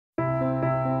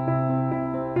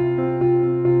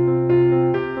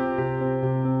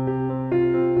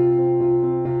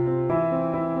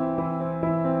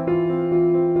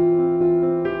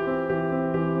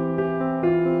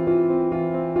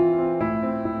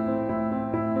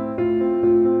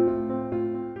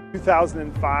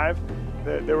2005,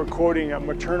 they were quoting a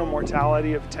maternal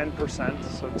mortality of 10%.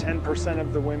 So 10%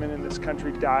 of the women in this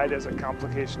country died as a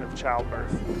complication of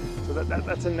childbirth. So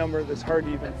that's a number that's hard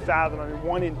to even fathom. I mean,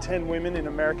 1 in 10 women in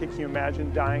America, can you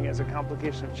imagine dying as a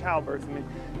complication of childbirth? I mean,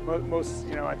 most,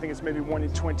 I think it's maybe 1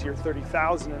 in 20 or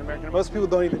 30,000 in America. And most people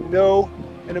don't even know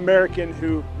an American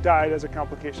who died as a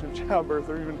complication of childbirth,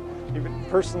 or even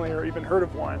personally, or even heard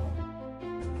of one.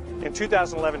 In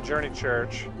 2011, Journey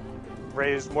Church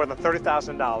raised more than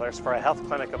 $30,000 for a health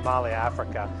clinic in Mali,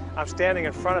 Africa. I'm standing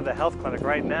in front of the health clinic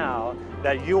right now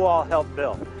that you all helped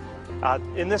build.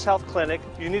 In this health clinic,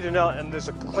 you need to know, and there's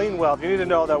a clean well, you need to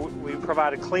know that we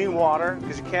provided clean water,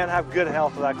 because you can't have good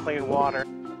health without clean water.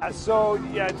 So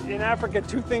yeah, in Africa,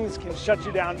 2 things can shut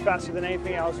you down faster than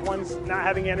anything else. One's not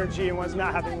having energy and one's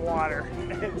not having water.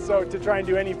 And so to try and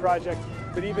do any project,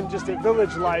 but even just in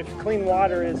village life, clean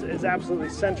water is absolutely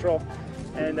central.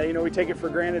 And we take it for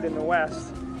granted in the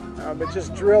West. But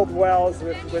just drilled wells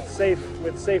with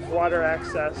safe water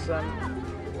access,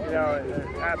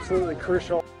 absolutely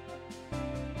crucial.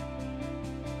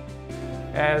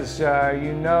 As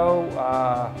you know,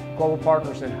 Global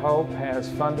Partners in Hope has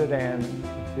funded and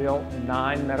built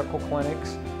 9 medical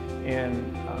clinics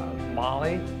in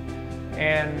Mali.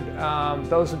 And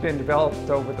those have been developed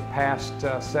over the past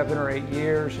 7 or 8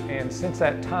 years, and since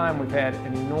that time we've had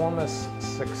enormous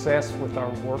success with our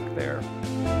work there.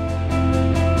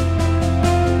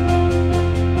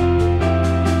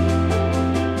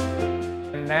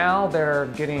 And now they're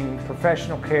getting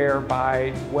professional care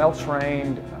by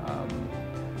well-trained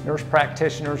nurse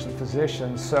practitioners and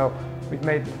physicians, so we've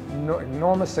made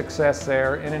enormous success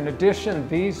there. And in addition,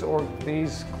 these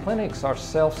clinics are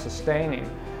self-sustaining.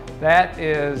 That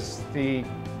is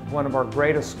one of our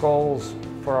greatest goals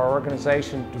for our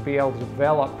organization, to be able to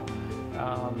develop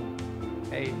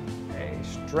a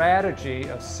strategy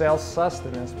of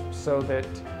self-sustenance so that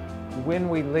when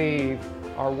we leave,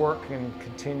 our work can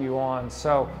continue on.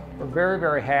 So we're very,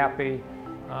 very happy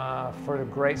for the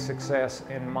great success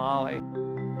in Mali.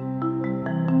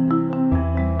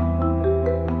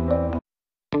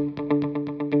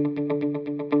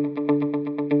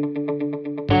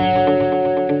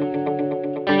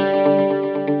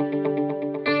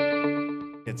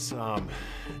 It's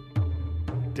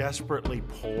desperately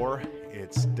poor,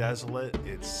 it's desolate,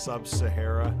 it's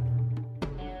sub-Sahara.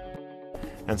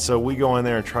 And so we go in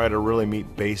there and try to really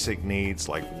meet basic needs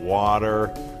like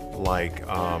water, like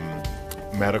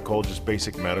just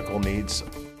basic medical needs.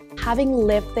 Having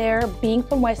lived there, being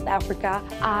from West Africa,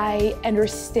 I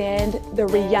understand the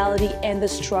reality and the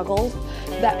struggle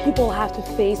that people have to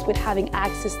face with having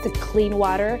access to clean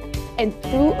water. And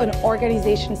through an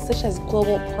organization such as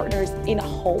Global Partners in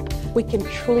Hope, we can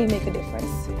truly make a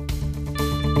difference.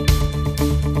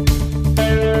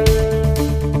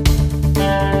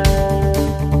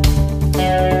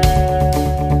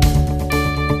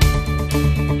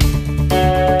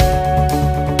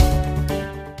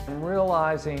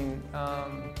 Realizing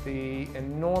the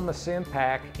enormous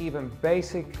impact even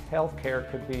basic health care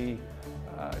could be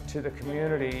to the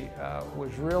community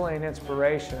was really an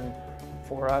inspiration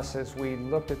for us as we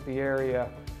looked at the area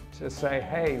to say,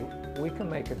 hey, we can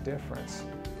make a difference.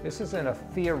 This isn't a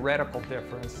theoretical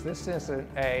difference. This isn't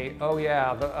a, oh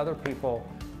yeah, the other people,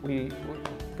 we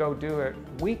go do it.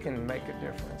 We can make a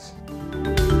difference.